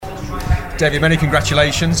David, many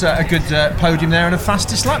congratulations. A good podium there and a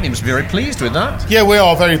fastest lap. You must be very pleased with that. Yeah, we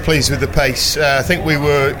are very pleased with the pace. I think we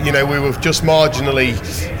were just marginally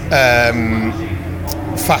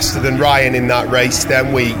faster than Ryan in that race.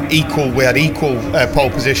 Then we had equal pole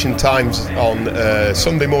position times on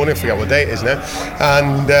Sunday morning. I forget what day it is now.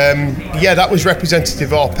 And that was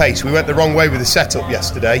representative of our pace. We went the wrong way with the setup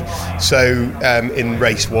yesterday, so in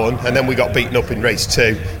race 1, and then we got beaten up in race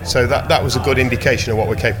 2. So that was a good indication of what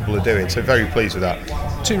we're capable of doing. So very pleased with that.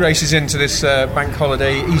 2 races into this bank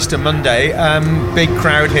holiday, Easter Monday. Big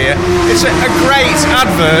crowd here. It's a great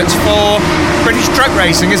advert for British truck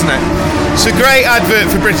racing, isn't it? It's a great advert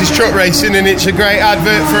for British truck racing, and it's a great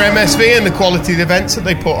advert for MSV and the quality of the events that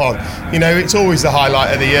they put on. You know, it's always the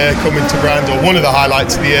highlight of the year coming to Brands, or one of the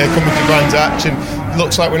highlights of the year coming to Brands Hatch, and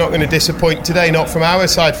looks like we're not going to disappoint today, not from our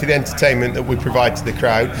side, for the entertainment that we provide to the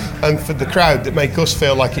crowd, and for the crowd that make us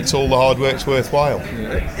feel like it's all the hard work's worthwhile.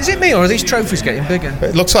 Is it me, or are these trophies getting bigger?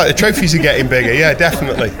 It looks like the trophies are getting bigger, yeah,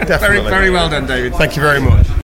 definitely. Very, very well done, David. Thank you very much.